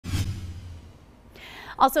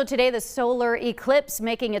Also today, the solar eclipse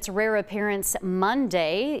making its rare appearance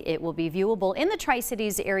Monday. It will be viewable in the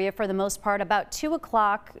Tri-Cities area for the most part about 2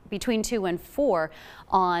 o'clock, between 2 and 4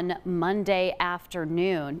 on Monday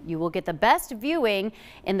afternoon. You will get the best viewing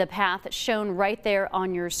in the path shown right there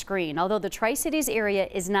on your screen. Although the Tri-Cities area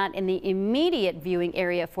is not in the immediate viewing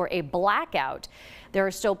area for a blackout, there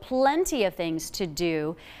are still plenty of things to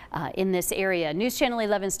do in this area. News Channel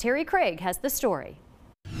 11's Terry Craig has the story.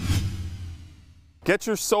 Get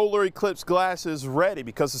your solar eclipse glasses ready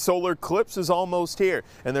because the solar eclipse is almost here,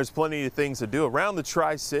 and there's plenty of things to do around the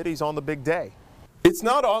Tri-Cities on the big day. It's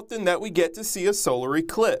not often that we get to see a solar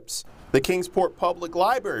eclipse. The Kingsport Public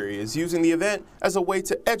Library is using the event as a way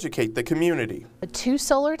to educate the community. 2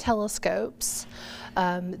 solar telescopes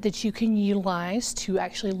that you can utilize to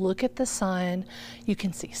actually look at the sun. You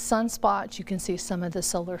can see sunspots, you can see some of the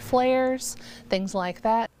solar flares, things like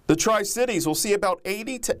that. The Tri-Cities will see about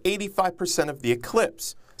 80 to 85% of the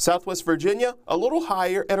eclipse. Southwest Virginia a little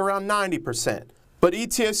higher at around 90%. But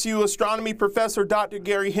ETSU astronomy professor Dr.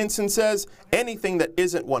 Gary Hinson says anything that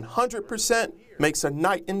isn't 100% makes a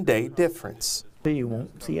night and day difference. You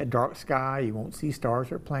won't see a dark sky, you won't see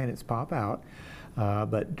stars or planets pop out,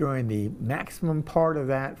 but during the maximum part of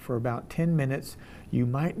that, for about 10 minutes, you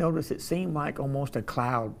might notice it seemed like almost a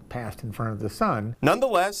cloud passed in front of the sun.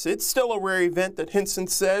 Nonetheless, it's still a rare event that Hinson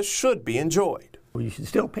says should be enjoyed. Well, you should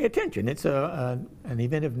still pay attention. It's an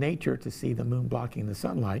event of nature to see the moon blocking the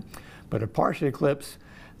sunlight, but a partial eclipse,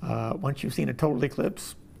 once you've seen a total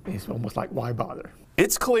eclipse, it's almost like, why bother?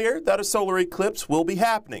 It's clear that a solar eclipse will be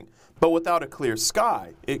happening, but without a clear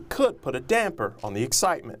sky, it could put a damper on the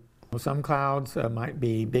excitement. Some clouds might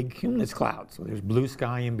be big cumulus clouds, so there's blue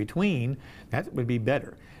sky in between. That would be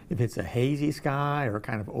better. If it's a hazy sky or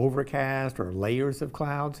kind of overcast or layers of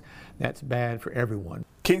clouds, that's bad for everyone.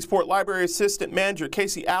 Kingsport Library Assistant Manager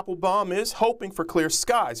Casey Applebaum is hoping for clear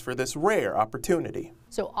skies for this rare opportunity.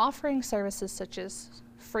 So offering services such as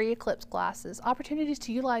free eclipse glasses, opportunities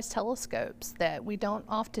to utilize telescopes that we don't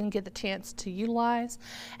often get the chance to utilize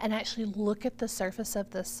and actually look at the surface of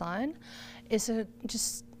the sun is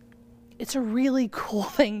it's a really cool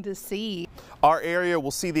thing to see. Our area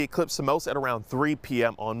will see the eclipse the most at around 3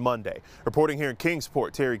 p.m. on Monday. Reporting here in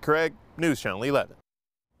Kingsport, Terry Craig, News Channel 11.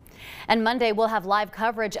 And Monday we'll have live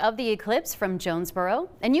coverage of the eclipse from Jonesboro,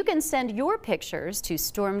 and you can send your pictures to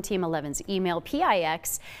Storm Team 11's email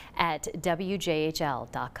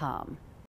pix@wjhl.com.